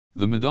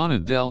The Madonna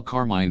Del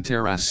Carmine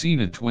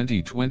Terracina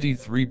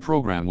 2023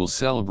 program will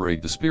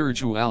celebrate the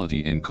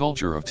spirituality and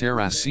culture of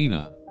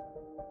Terracina.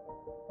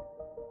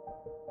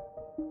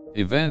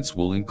 Events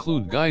will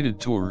include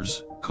guided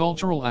tours,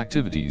 cultural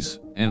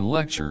activities, and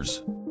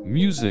lectures,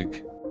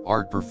 music,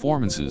 art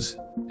performances,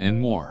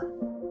 and more.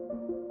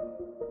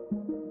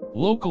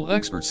 Local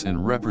experts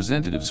and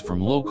representatives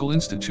from local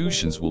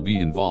institutions will be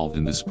involved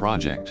in this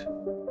project.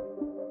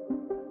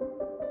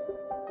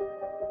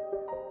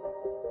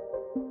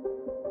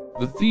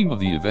 The theme of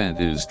the event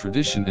is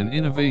tradition and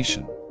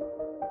innovation.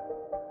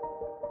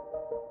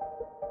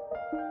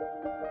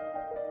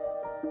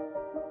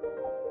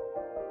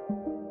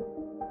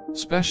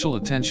 Special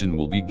attention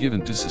will be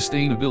given to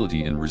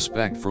sustainability and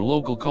respect for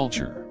local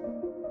culture.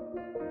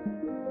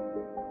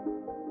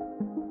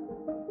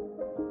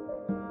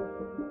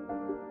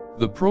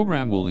 The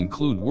program will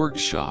include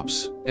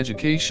workshops,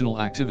 educational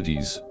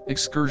activities,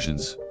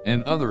 excursions,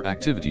 and other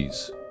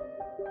activities.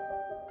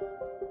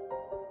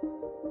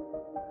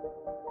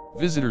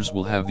 Visitors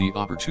will have the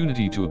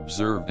opportunity to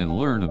observe and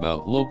learn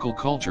about local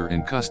culture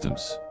and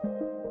customs.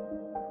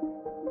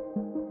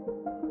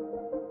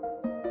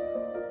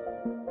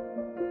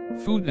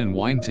 Food and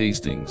wine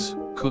tastings,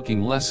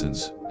 cooking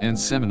lessons, and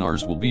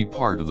seminars will be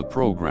part of the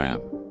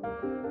program.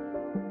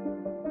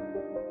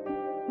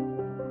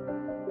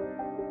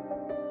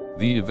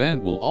 The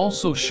event will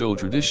also show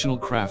traditional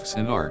crafts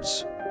and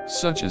arts,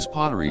 such as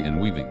pottery and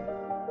weaving.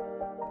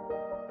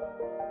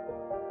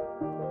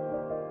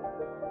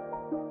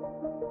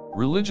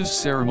 Religious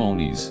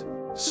ceremonies,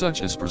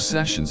 such as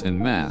processions and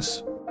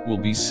mass, will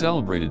be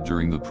celebrated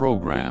during the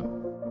program.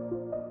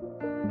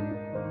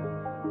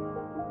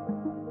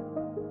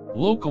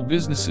 Local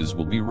businesses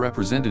will be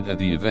represented at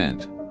the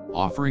event,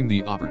 offering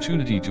the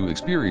opportunity to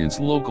experience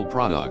local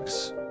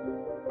products.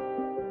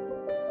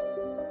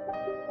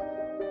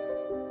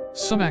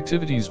 Some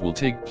activities will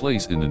take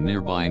place in the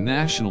nearby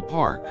national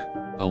park,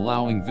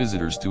 allowing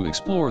visitors to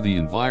explore the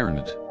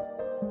environment.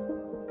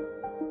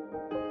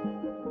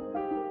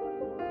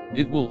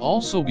 It will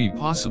also be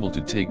possible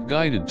to take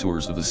guided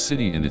tours of the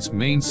city and its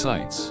main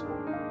sites.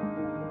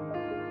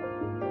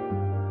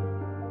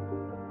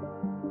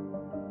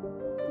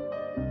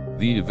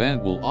 The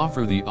event will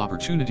offer the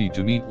opportunity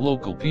to meet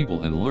local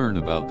people and learn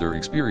about their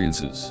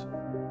experiences.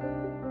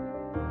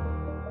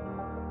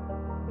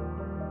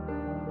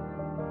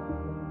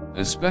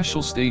 A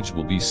special stage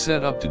will be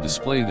set up to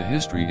display the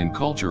history and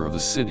culture of the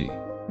city.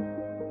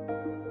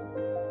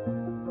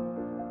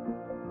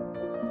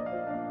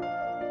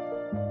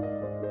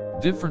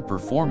 Different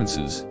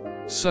performances,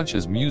 such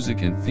as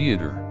music and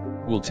theater,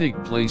 will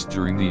take place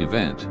during the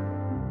event.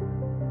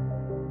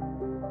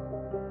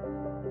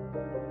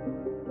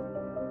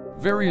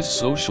 Various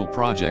social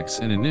projects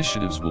and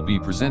initiatives will be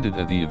presented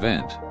at the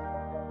event.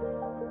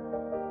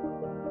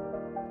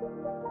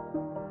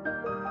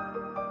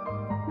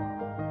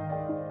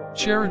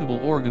 Charitable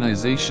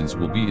organizations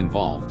will be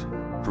involved,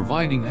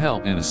 providing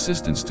help and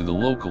assistance to the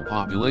local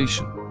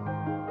population.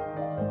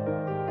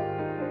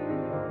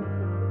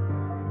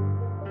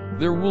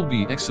 There will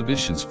be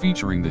exhibitions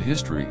featuring the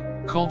history,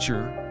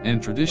 culture,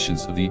 and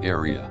traditions of the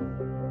area.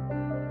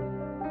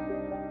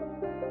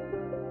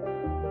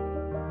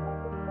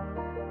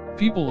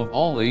 People of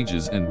all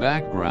ages and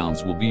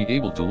backgrounds will be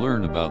able to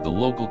learn about the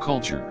local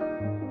culture.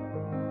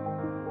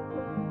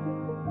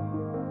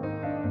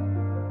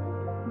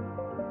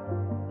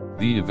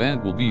 The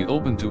event will be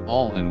open to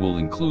all and will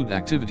include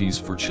activities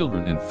for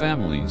children and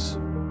families.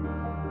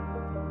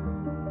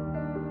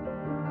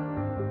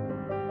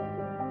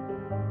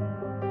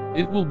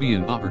 It will be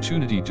an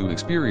opportunity to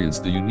experience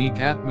the unique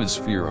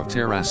atmosphere of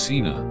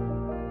Terracina.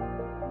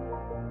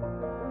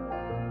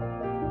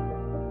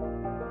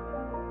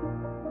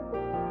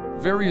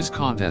 Various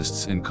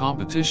contests and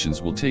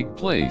competitions will take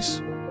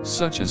place,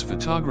 such as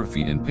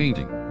photography and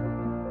painting.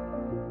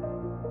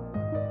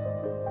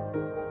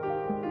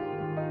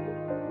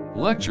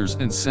 Lectures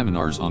and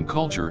seminars on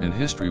culture and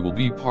history will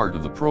be part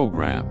of the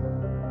program.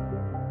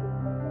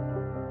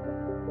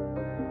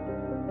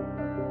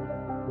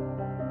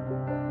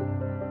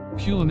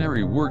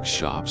 Culinary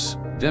workshops,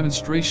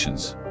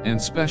 demonstrations, and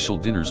special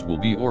dinners will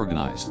be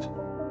organized.